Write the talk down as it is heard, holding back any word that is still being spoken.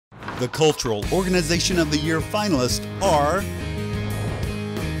The Cultural Organization of the Year finalists are...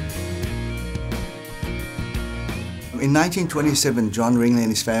 In 1927, John Ringley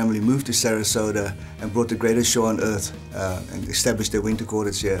and his family moved to Sarasota and brought the greatest show on earth and established their winter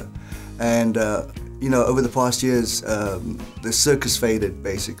quarters here. And, you know, over the past years, the circus faded,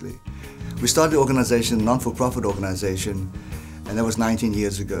 basically. We started the organization, a non-for-profit organization, and that was 19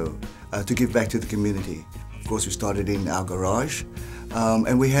 years ago, to give back to the community. Of course, we started in our garage,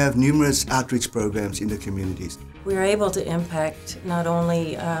 and we have numerous outreach programs in the communities. We are able to impact not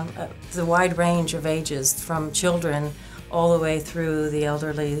only the wide range of ages, from children all the way through the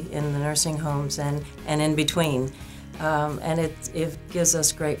elderly in the nursing homes and in between. And it gives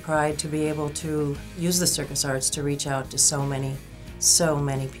us great pride to be able to use the circus arts to reach out to so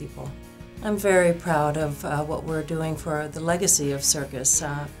many people. I'm very proud of what we're doing for the legacy of circus,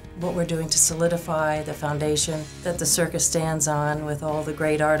 what we're doing to solidify the foundation that the circus stands on with all the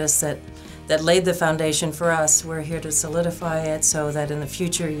great artists that laid the foundation for us. We're here to solidify it so that in the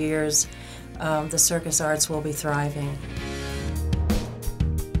future years, the circus arts will be thriving.